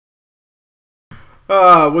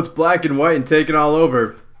What's black and white and taking all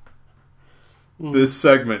over? This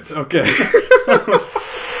segment. Okay.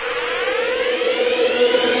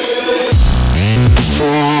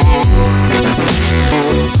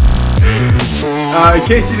 In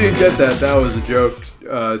case you didn't get that, that was a joke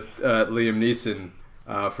at Liam Neeson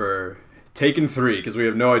for Taken 3, because we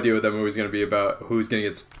have no idea what that movie's going to be about, who's going to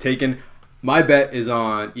get taken. My bet is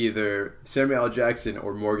on either Samuel L. Jackson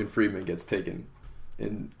or Morgan Freeman gets taken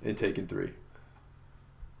in Taken 3.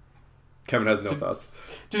 Kevin has no thoughts.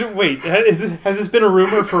 Wait, has this been a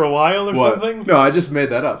rumor for a while or something? No, I just made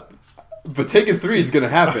that up. But Taken 3 is going to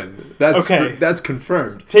happen. That's okay. That's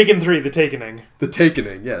confirmed. Taken 3, The Takening. The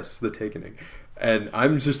Takening, yes, The Takening. And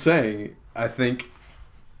I'm just saying, I think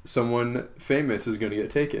someone famous is going to get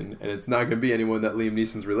taken, and it's not going to be anyone that Liam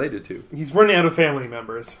Neeson's related to. He's running out of family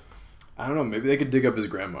members. I don't know, maybe they could dig up his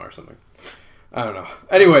grandma or something. I don't know.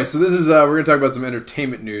 Anyway, so this is, we're going to talk about some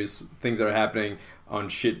entertainment news, things that are happening on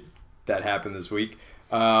shit that happened this week.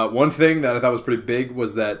 One thing that I thought was pretty big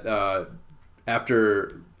was that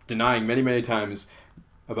after denying many, many times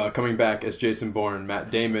about coming back as Jason Bourne, Matt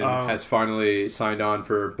Damon has finally signed on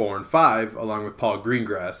for Bourne 5, along with Paul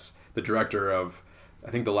Greengrass, the director of,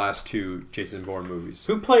 I think, the last 2 Jason Bourne movies.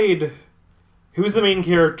 Who's the main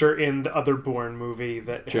character in the other Bourne movie?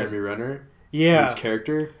 Jeremy Renner? Yeah. His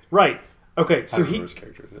character? Right. Okay, so I don't remember his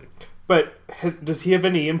character, I think. But does he have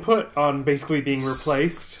any input on basically being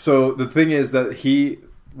replaced? So the thing is that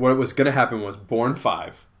what was going to happen was Bourne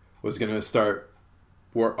 5 was going to start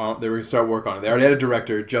work on. They were going to start work on it. They already had a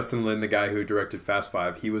director, Justin Lin, the guy who directed Fast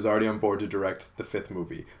 5. He was already on board to direct the 5th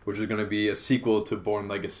movie, which was going to be a sequel to Bourne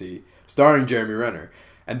Legacy, starring Jeremy Renner.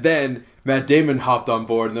 And then Matt Damon hopped on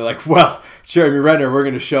board, and they're like, "Well, Jeremy Renner, we're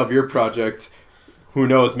going to shelve your project. Who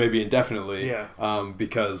knows, maybe indefinitely." Yeah.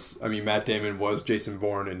 Because I mean, Matt Damon was Jason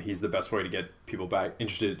Bourne, and he's the best way to get people back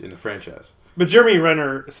interested in the franchise. But Jeremy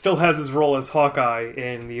Renner still has his role as Hawkeye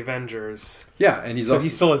in the Avengers. Yeah, and he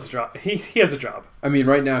still has a job. He has a job. I mean,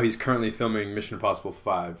 right now he's currently filming Mission Impossible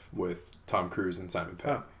 5 with Tom Cruise and Simon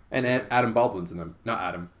Pegg. Oh. And Adam Baldwin's in them. Not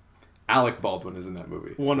Adam. Alec Baldwin is in that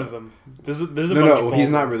movie. One of them. There's a bunch of Baldwins. He's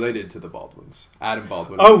not related to the Baldwins. Adam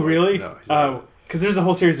Baldwin. Oh, really? No, he's not. Oh, because there's a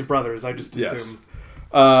whole series of brothers. I just assume.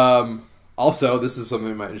 Yes. Also, this is something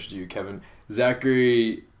that might interest you, Kevin.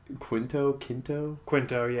 Zachary Quinto? Quinto,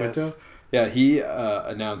 yes. Quinto? Yeah, he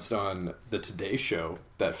announced on the Today Show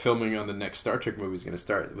that filming on the next Star Trek movie is going to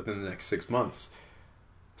start within the next 6 months.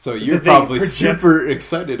 So you're probably super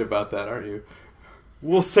excited about that, aren't you?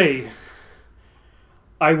 We'll see.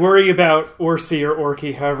 I worry about Orsi or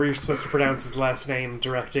Orki, however you're supposed to pronounce his last name,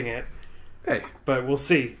 directing it. Hey. But we'll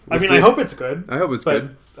see. I hope it's good. I hope it's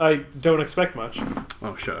good. I don't expect much.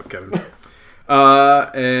 Oh, shut up, Kevin.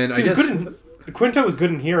 And I guess... Quinto was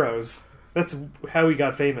good in Heroes. That's how he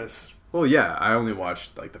got famous. Well, yeah, I only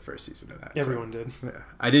watched the first season of that. Everyone did. Yeah.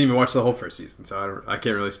 I didn't even watch the whole first season, so I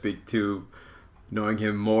can't really speak to knowing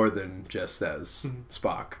him more than just as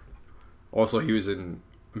Spock. Also, he was in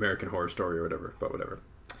American Horror Story or whatever, but whatever.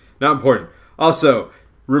 Not important. Also,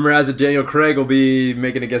 rumor has it Daniel Craig will be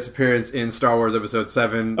making a guest appearance in Star Wars Episode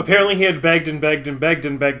VII. Apparently he had begged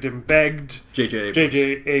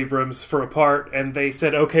J.J. Abrams for a part, and they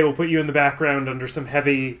said, okay, we'll put you in the background under some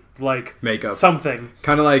heavy, makeup. Something.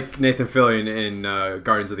 Kind of like Nathan Fillion in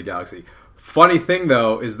Guardians of the Galaxy. Funny thing,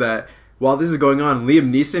 though, is that while this is going on,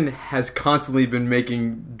 Liam Neeson has constantly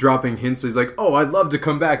been dropping hints. He's like, oh, I'd love to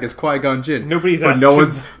come back as Qui-Gon Jinn. Nobody's asked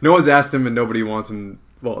him. No one's asked him, and nobody wants him.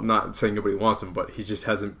 Well, not saying nobody wants him, but he just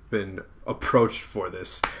hasn't been approached for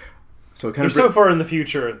this. So it so far in the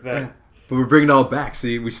future that... Yeah. But we're bringing it all back.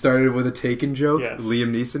 See, we started with a Taken joke, yes.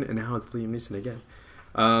 Liam Neeson, and now it's Liam Neeson again.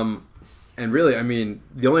 And really, I mean,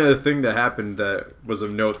 the only other thing that happened that was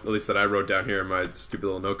of note, at least that I wrote down here in my stupid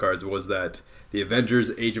little note cards, was that the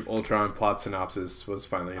Avengers Age of Ultron plot synopsis was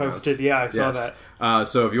finally announced. Posted, yeah, I saw that.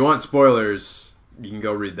 So if you want spoilers, you can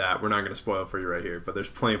go read that. We're not going to spoil it for you right here, but there's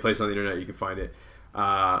plenty of places on the internet you can find it.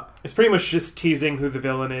 It's pretty much just teasing who the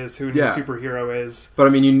villain is, who the superhero is. But I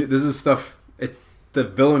mean, this is stuff. The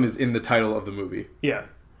villain is in the title of the movie. Yeah,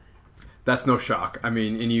 that's no shock. I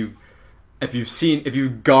mean, if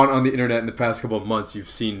you've gone on the internet in the past couple of months, you've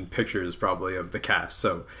seen pictures probably of the cast.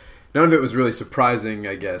 So none of it was really surprising,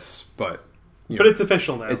 I guess. But it's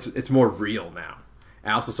official now. It's more real now.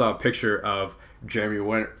 I also saw a picture of Jeremy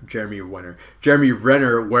Renner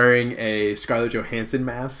wearing a Scarlett Johansson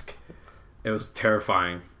mask. It was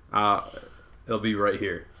terrifying. It'll be right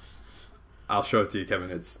here. I'll show it to you, Kevin.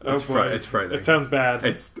 It's frightening. It sounds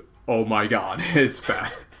bad. Oh my god, it's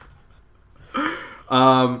bad.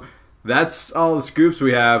 That's all the scoops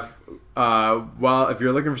we have. well, if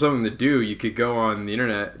you're looking for something to do, you could go on the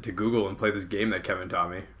internet to Google and play this game that Kevin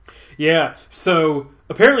taught me. Yeah, so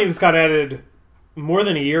apparently this got added more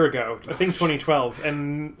than a year ago. I think 2012,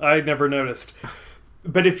 and I never noticed.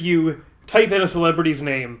 But if you type in a celebrity's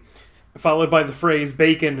name, followed by the phrase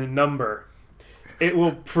bacon number, it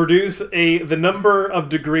will produce the number of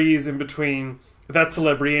degrees in between that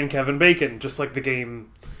celebrity and Kevin Bacon, just like the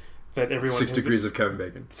game that everyone... 6 degrees of Kevin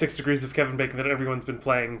Bacon. 6 degrees of Kevin Bacon that everyone's been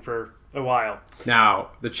playing for a while. Now,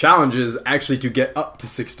 the challenge is actually to get up to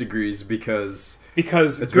 6 degrees because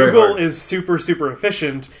Google is super, super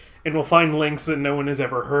efficient and will find links that no one has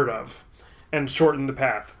ever heard of and shorten the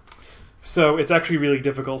path. So it's actually really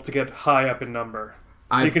difficult to get high up in number.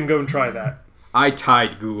 So you can go and try that. I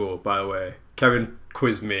tied Google, by the way. Kevin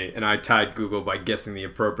quizzed me, and I tied Google by guessing the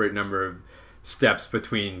appropriate number of steps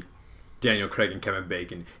between Daniel Craig and Kevin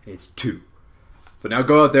Bacon. It's 2. But now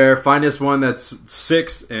go out there, find us one that's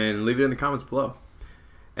 6, and leave it in the comments below.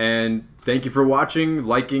 And thank you for watching,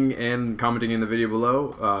 liking, and commenting in the video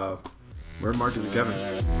below. We're Marcus and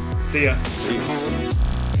Kevin. See ya. See ya.